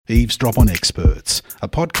Eavesdrop on Experts, a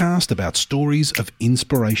podcast about stories of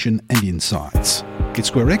inspiration and insights.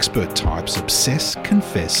 It's where expert types obsess,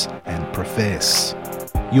 confess and profess.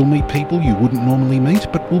 You'll meet people you wouldn't normally meet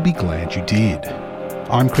but will be glad you did.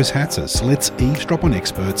 I'm Chris Hatzis. Let's eavesdrop on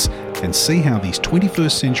experts and see how these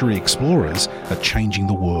 21st century explorers are changing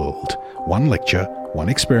the world. One lecture, one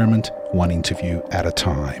experiment, one interview at a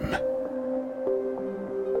time.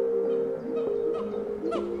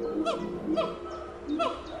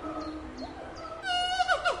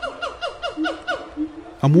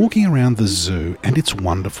 I'm walking around the zoo and it's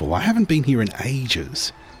wonderful. I haven't been here in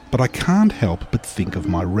ages, but I can't help but think of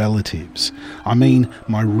my relatives. I mean,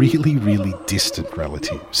 my really, really distant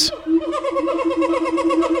relatives.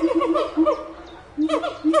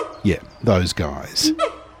 Yeah, those guys.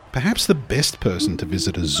 Perhaps the best person to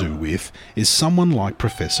visit a zoo with is someone like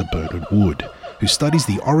Professor Bernard Wood, who studies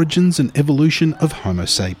the origins and evolution of Homo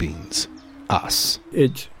sapiens. Us.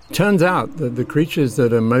 It turns out that the creatures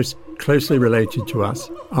that are most closely related to us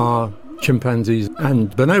are chimpanzees and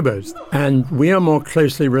bonobos. And we are more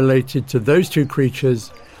closely related to those two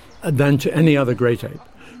creatures than to any other great ape.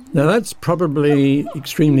 Now that's probably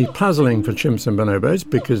extremely puzzling for chimps and bonobos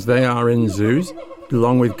because they are in zoos,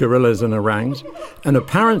 along with gorillas and orangs, and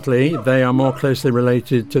apparently they are more closely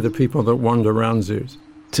related to the people that wander around zoos.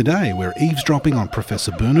 Today we're eavesdropping on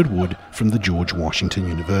Professor Bernard Wood from the George Washington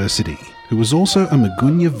University, who was also a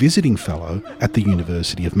Magunya Visiting Fellow at the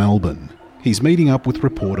University of Melbourne. He's meeting up with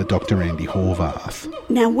reporter Dr. Andy Horvath.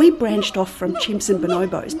 Now, we branched off from chimps and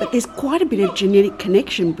bonobos, but there's quite a bit of genetic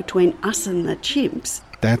connection between us and the chimps.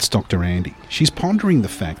 That's Dr. Andy. She's pondering the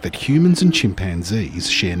fact that humans and chimpanzees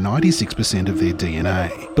share 96% of their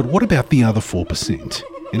DNA. But what about the other 4%?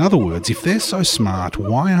 In other words, if they're so smart,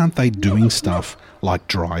 why aren't they doing stuff like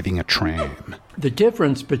driving a tram? The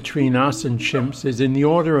difference between us and chimps is in the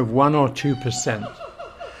order of 1 or 2%.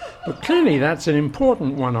 But clearly that's an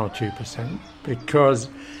important 1 or 2% because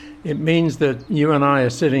it means that you and I are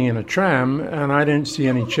sitting in a tram and I don't see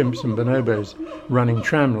any chimps and bonobos running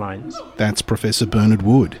tram lines. That's Professor Bernard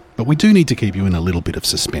Wood. But we do need to keep you in a little bit of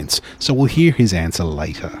suspense, so we'll hear his answer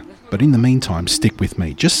later. But in the meantime, stick with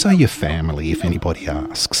me. Just say your family if anybody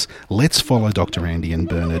asks. Let's follow Dr. Andy and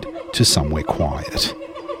Bernard to somewhere quiet.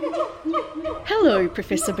 Hello,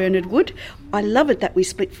 Professor Bernard Wood. I love it that we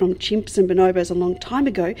split from chimps and bonobos a long time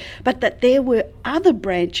ago, but that there were other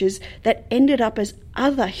branches that ended up as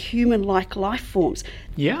other human-like life forms.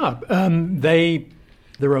 Yeah,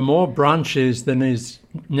 there are more branches than is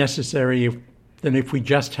necessary than if we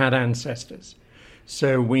just had ancestors.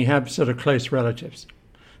 So we have sort of close relatives.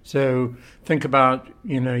 So think about,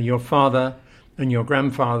 your father and your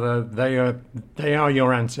grandfather, they are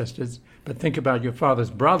your ancestors. But think about your father's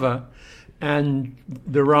brother, and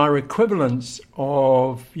there are equivalents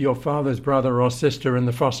of your father's brother or sister in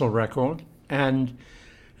the fossil record. And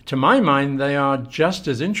to my mind, they are just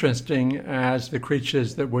as interesting as the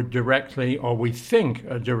creatures that were directly, or we think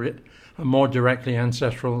are more directly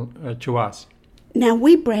ancestral to us. Now,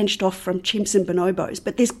 we branched off from chimps and bonobos,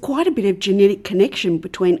 but there's quite a bit of genetic connection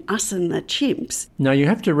between us and the chimps. Now, you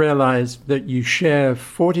have to realize that you share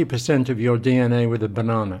 40% of your DNA with a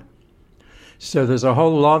banana. So there's a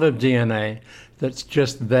whole lot of DNA that's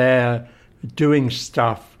just there doing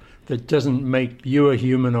stuff that doesn't make you a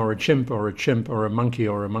human or a chimp or a chimp or a monkey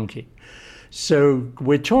or a monkey. So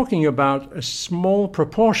we're talking about a small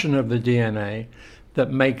proportion of the DNA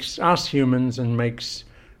that makes us humans and makes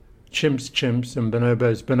chimps and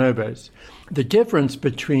bonobos. The difference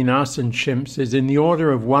between us and chimps is in the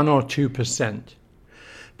order of 1 or 2%.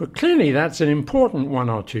 But clearly that's an important 1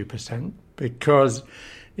 or 2% because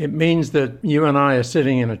it means that you and I are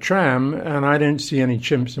sitting in a tram and I don't see any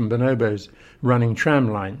chimps and bonobos running tram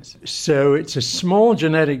lines. So it's a small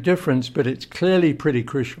genetic difference, but it's clearly pretty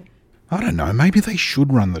crucial. I don't know, maybe they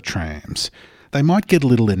should run the trams. They might get a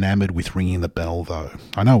little enamoured with ringing the bell, though.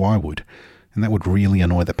 I know I would. And that would really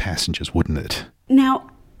annoy the passengers, wouldn't it? Now,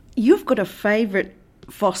 you've got a favourite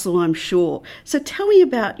fossil, I'm sure. So tell me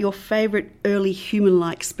about your favourite early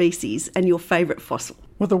human-like species and your favourite fossil.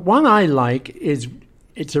 Well, the one I like is,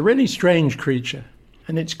 it's a really strange creature,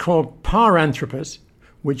 and it's called Paranthropus,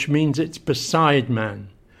 which means it's beside man.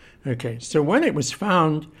 Okay, so when it was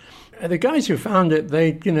found, the guys who found it,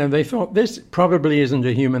 they thought this probably isn't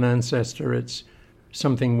a human ancestor, it's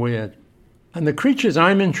something weird. And the creatures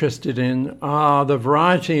I'm interested in are the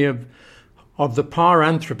variety of the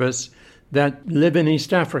Paranthropus that live in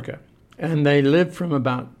East Africa. And they live from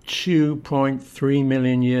about 2.3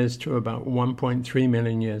 million years to about 1.3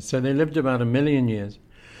 million years. So they lived about 1 million years.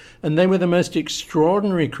 And they were the most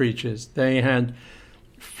extraordinary creatures. They had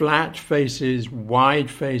flat faces,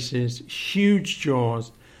 wide faces, huge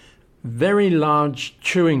jaws. very large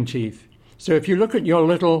chewing teeth. So if you look at your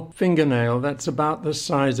little fingernail, that's about the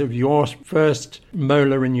size of your first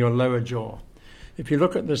molar in your lower jaw. If you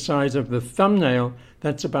look at the size of the thumbnail,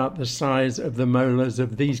 that's about the size of the molars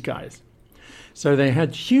of these guys. So they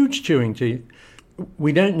had huge chewing teeth.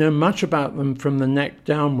 We don't know much about them from the neck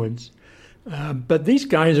downwards, but these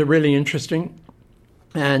guys are really interesting.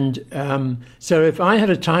 And so if I had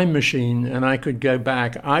a time machine and I could go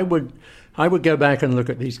back, I would go back and look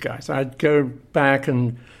at these guys. I'd go back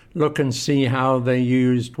and look and see how they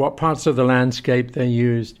used, what parts of the landscape they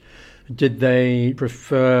used. Did they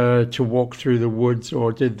prefer to walk through the woods,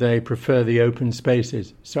 or did they prefer the open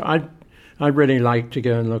spaces? So I'd really like to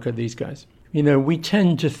go and look at these guys. You know, we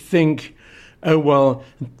tend to think, oh, well,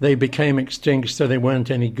 they became extinct, so they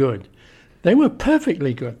weren't any good. They were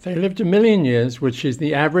perfectly good. They lived 1 million years, which is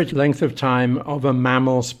the average length of time of a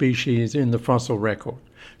mammal species in the fossil record.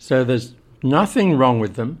 So there's nothing wrong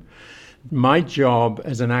with them. My job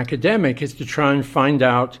as an academic is to try and find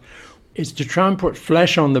out, is to try and put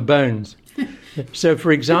flesh on the bones. So,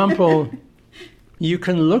 for example, you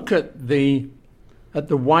can look at the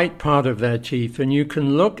white part of their teeth, and you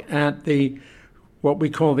can look at what we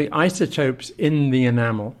call the isotopes in the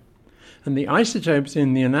enamel. And the isotopes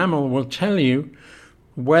in the enamel will tell you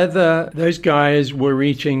whether those guys were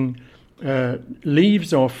eating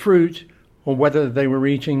leaves or fruit, or whether they were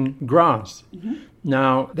eating grass. Mm-hmm.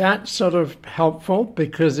 Now, that's sort of helpful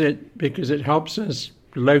because it helps us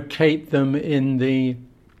locate them in the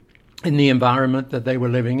environment that they were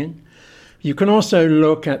living in. You can also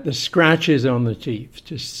look at the scratches on the teeth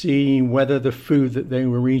to see whether the food that they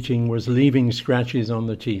were eating was leaving scratches on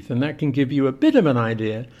the teeth, and that can give you a bit of an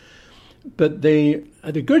idea. But the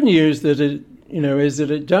good news is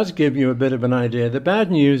that it does give you a bit of an idea. The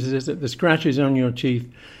bad news is that the scratches on your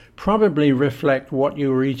teeth probably reflect what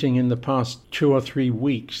you were eating in the past 2 or 3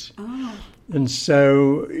 weeks. Oh. And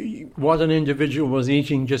so what an individual was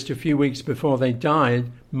eating just a few weeks before they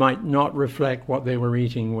died might not reflect what they were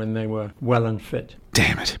eating when they were well and fit.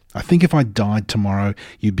 Damn it. I think if I died tomorrow,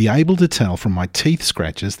 you'd be able to tell from my teeth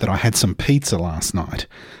scratches that I had some pizza last night.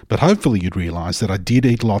 But hopefully you'd realise that I did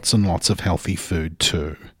eat lots and lots of healthy food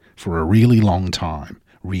too. For a really long time.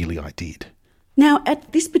 Really, I did. Now,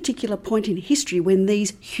 at this particular point in history, when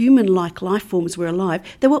these human-like life forms were alive,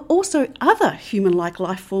 there were also other human-like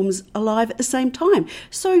life forms alive at the same time.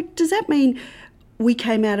 So does that mean we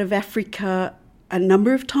came out of Africa a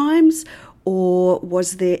number of times, or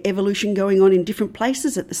was there evolution going on in different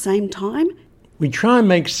places at the same time? We try and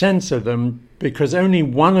make sense of them because only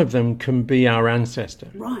one of them can be our ancestor.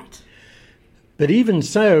 Right. But even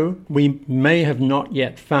so, we may have not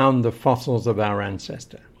yet found the fossils of our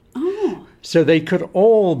ancestor. Oh. So they could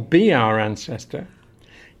all be our ancestor,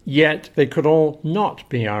 yet they could all not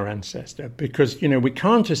be our ancestor because, we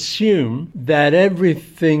can't assume that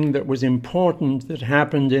everything that was important that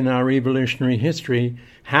happened in our evolutionary history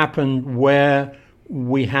happened where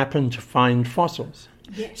we happen to find fossils.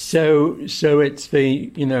 Yes. So it's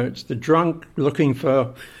the drunk looking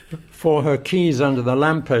for her keys under the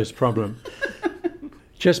lamppost problem.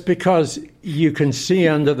 Just because you can see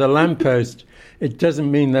under the lamppost, it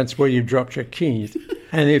doesn't mean that's where you dropped your keys.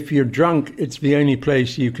 And if you're drunk, it's the only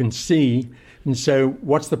place you can see. And so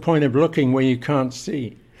what's the point of looking where you can't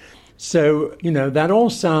see? So, that all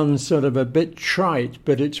sounds sort of a bit trite,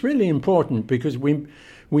 but it's really important because we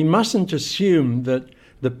mustn't assume that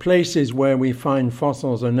the places where we find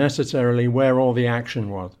fossils are necessarily where all the action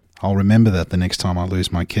was. I'll remember that the next time I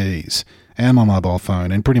lose my keys and my mobile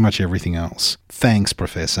phone and pretty much everything else. Thanks,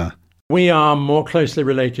 Professor. We are more closely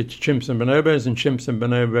related to chimps and bonobos, and chimps and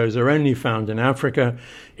bonobos are only found in Africa.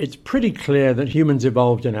 It's pretty clear that humans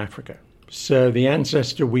evolved in Africa. So the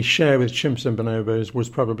ancestor we share with chimps and bonobos was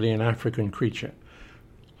probably an African creature.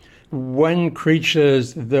 When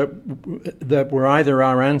creatures that were either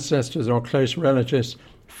our ancestors or close relatives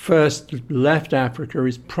first left Africa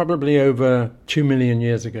is probably over 2 million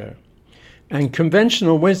years ago. And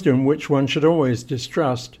conventional wisdom, which one should always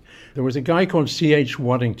distrust, there was a guy called C.H.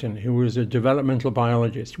 Waddington who was a developmental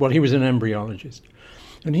biologist. Well, he was an embryologist.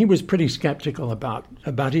 And he was pretty skeptical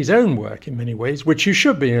about his own work in many ways, which you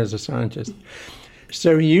should be as a scientist.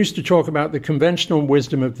 So he used to talk about the conventional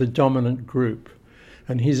wisdom of the dominant group.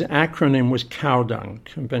 And his acronym was COWDUNG,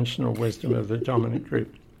 Conventional Wisdom of the Dominant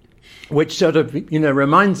Group, which sort of,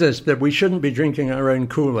 reminds us that we shouldn't be drinking our own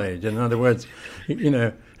Kool-Aid. In other words,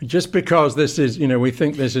 just because this is, we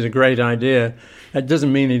think this is a great idea, that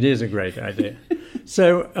doesn't mean it is a great idea.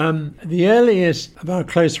 So the earliest of our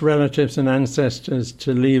close relatives and ancestors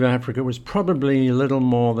to leave Africa was probably a little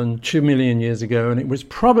more than 2 million years ago, and it was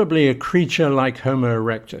probably a creature like Homo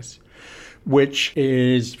erectus, which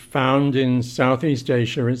is found in Southeast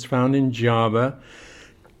Asia. It's found in Java.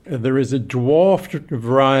 There is a dwarfed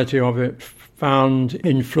variety of it found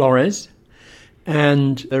in Flores.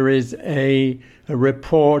 And there is a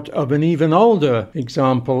report of an even older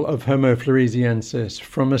example of Homo floresiensis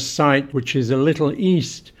from a site which is a little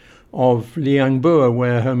east of Liangbua,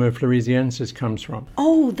 where Homo floresiensis comes from.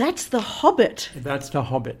 Oh, that's the Hobbit. That's the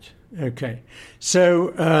Hobbit. Okay. So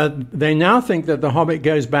they now think that the Hobbit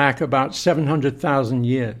goes back about 700,000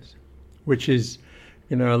 years, which is,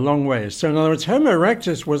 a long way. So in other words, Homo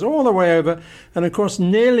erectus was all the way over, and of course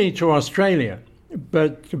nearly to Australia.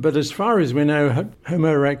 But as far as we know,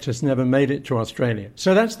 Homo erectus never made it to Australia.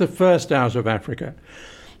 So that's the first out of Africa.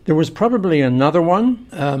 There was probably another one,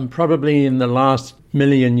 probably in the last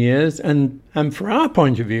million years. And from our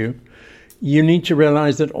point of view, you need to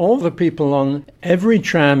realize that all the people on every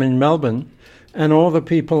tram in Melbourne and all the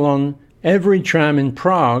people on every tram in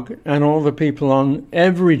Prague and all the people on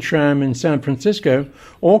every tram in San Francisco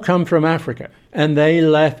all come from Africa. And they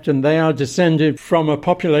left, and they are descended from a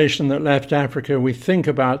population that left Africa, we think,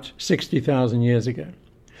 about 60,000 years ago.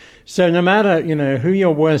 So no matter, who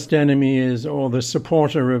your worst enemy is or the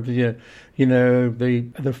supporter of the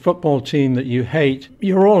football team that you hate,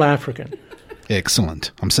 you're all African.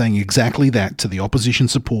 Excellent. I'm saying exactly that to the opposition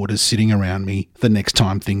supporters sitting around me the next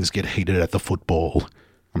time things get heated at the football.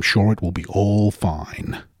 I'm sure it will be all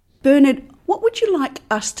fine. Bernard, what would you like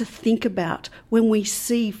us to think about when we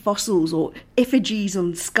see fossils or effigies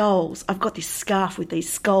on skulls? I've got this scarf with these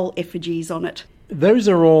skull effigies on it. Those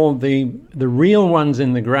are all the real ones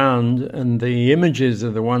in the ground, and the images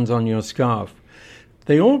are the ones on your scarf.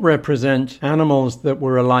 They all represent animals that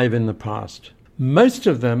were alive in the past. Most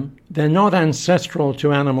of them, they're not ancestral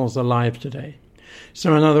to animals alive today.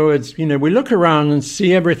 So in other words, we look around and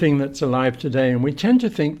see everything that's alive today, and we tend to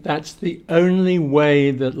think that's the only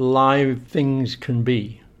way that live things can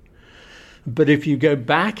be. But if you go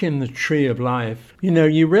back in the tree of life,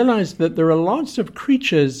 you realize that there are lots of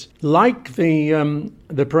creatures like the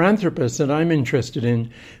Paranthropus that I'm interested in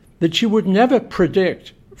that you would never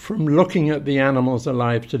predict from looking at the animals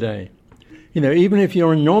alive today. Even if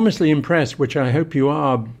you're enormously impressed, which I hope you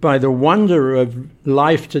are, by the wonder of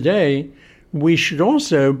life today, we should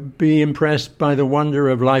also be impressed by the wonder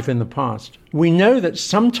of life in the past. We know that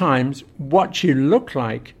sometimes what you look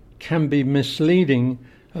like can be misleading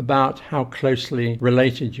about how closely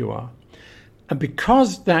related you are. And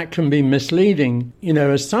because that can be misleading,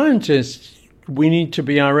 as scientists, we need to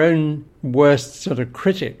be our own worst sort of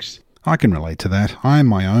critics. I can relate to that. I am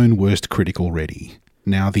my own worst critic already.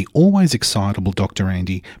 Now, the always excitable Dr.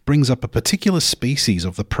 Andy brings up a particular species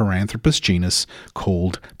of the Paranthropus genus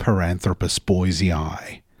called Paranthropus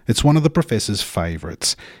boisei. It's one of the professor's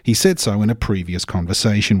favourites. He said so in a previous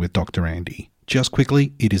conversation with Dr. Andy. Just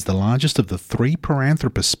quickly, it is the largest of the 3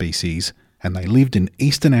 Paranthropus species, and they lived in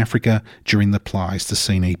eastern Africa during the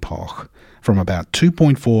Pleistocene epoch, from about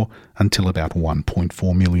 2.4 until about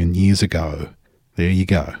 1.4 million years ago. There you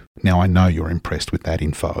go. Now I know you're impressed with that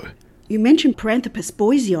info. You mentioned Paranthropus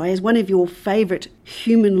boisei as one of your favourite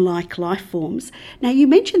human-like life forms. Now, you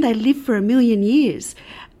mentioned they lived for 1 million years.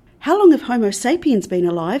 How long have Homo sapiens been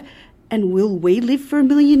alive, and will we live for 1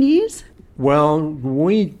 million years? Well,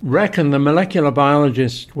 we reckon the molecular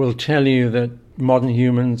biologist will tell you that modern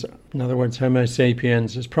humans, in other words, Homo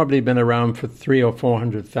sapiens, has probably been around for 300,000 or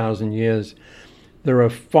 400,000 years. There are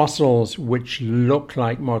fossils which look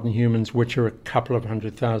like modern humans, which are a couple of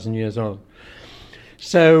 100,000 years old.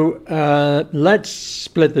 So let's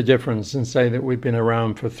split the difference and say that we've been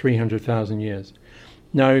around for 300,000 years.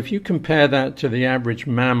 Now, if you compare that to the average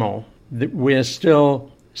mammal, we're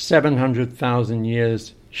still 700,000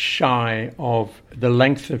 years shy of the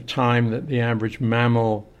length of time that the average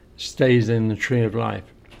mammal stays in the tree of life.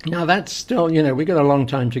 Now, that's still, we've got a long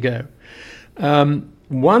time to go.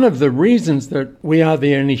 One of the reasons that we are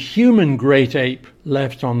the only human great ape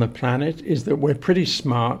left on the planet is that we're pretty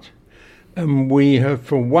smart. And we have,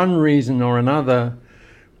 for one reason or another,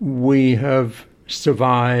 we have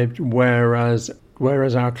survived, whereas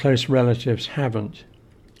our close relatives haven't.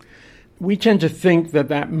 We tend to think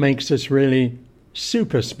that makes us really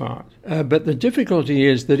super smart. But the difficulty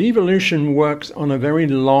is that evolution works on a very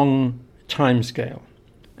long time scale.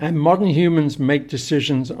 And modern humans make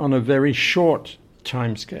decisions on a very short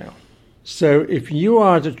time scale. So if you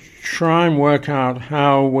are to try and work out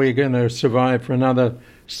how we're going to survive for another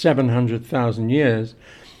 700,000 years,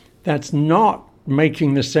 that's not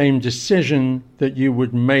making the same decision that you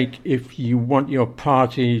would make if you want your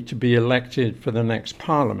party to be elected for the next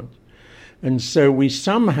parliament. And so we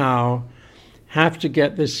somehow have to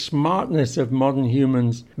get this smartness of modern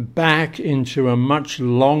humans back into a much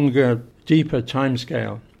longer deeper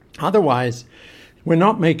timescale. Otherwise, we're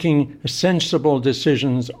not making sensible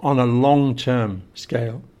decisions on a long-term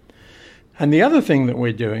scale. And the other thing that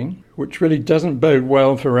we're doing, which really doesn't bode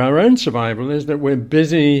well for our own survival, is that we're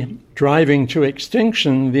busy driving to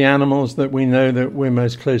extinction the animals that we know that we're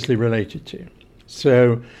most closely related to.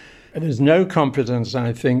 So there's no confidence,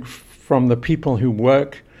 I think, from the people who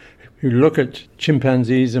look at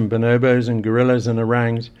chimpanzees and bonobos and gorillas and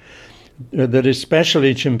orangs, that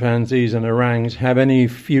especially chimpanzees and orangs have any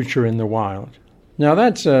future in the wild. Now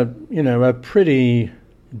that's a pretty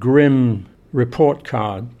grim report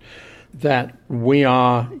card, that we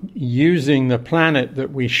are using the planet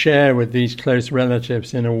that we share with these close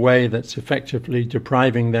relatives in a way that's effectively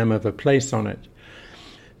depriving them of a place on it.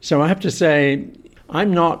 So I have to say,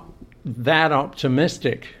 I'm not that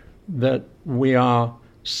optimistic that we are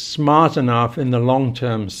smart enough in the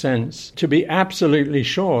long-term sense to be absolutely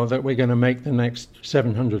sure that we're going to make the next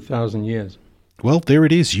 700,000 years. Well, there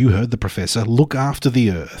it is. You heard the professor. Look after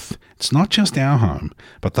the Earth. It's not just our home,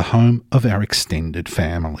 but the home of our extended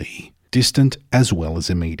family. Distant as well as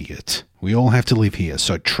immediate. We all have to live here,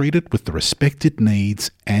 so treat it with the respect it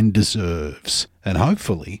needs and deserves. And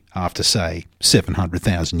hopefully, after, say,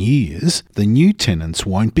 700,000 years, the new tenants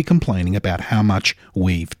won't be complaining about how much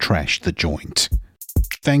we've trashed the joint.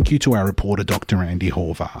 Thank you to our reporter, Dr. Andy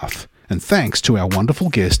Horvath. And thanks to our wonderful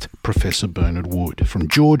guest, Professor Bernard Wood from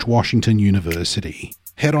George Washington University.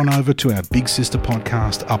 Head on over to our Big Sister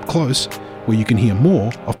podcast, Up Close, where you can hear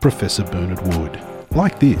more of Professor Bernard Wood.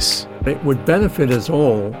 Like this. It would benefit us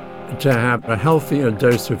all to have a healthier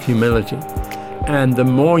dose of humility. And the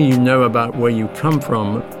more you know about where you come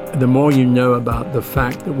from, the more you know about the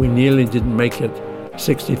fact that we nearly didn't make it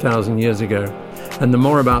 60,000 years ago. And the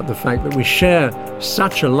more about the fact that we share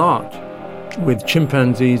such a lot with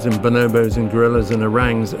chimpanzees and bonobos and gorillas and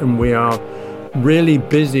orangs, and we are really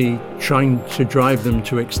busy trying to drive them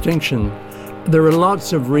to extinction. There are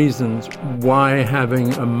lots of reasons why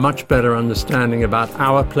having a much better understanding about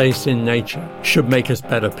our place in nature should make us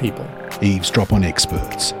better people. Eavesdrop on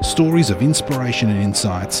Experts, Stories of Inspiration and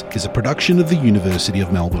Insights is a production of the University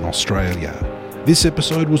of Melbourne, Australia. This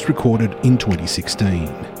episode was recorded in 2016.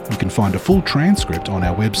 You can find a full transcript on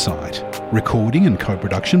our website. Recording and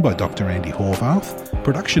co-production by Dr. Andy Horvath,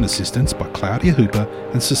 production assistance by Claudia Hooper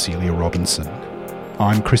and Cecilia Robinson.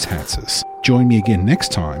 I'm Chris Hatzis. Join me again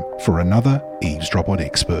next time for another Eavesdrop on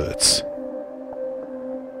Experts.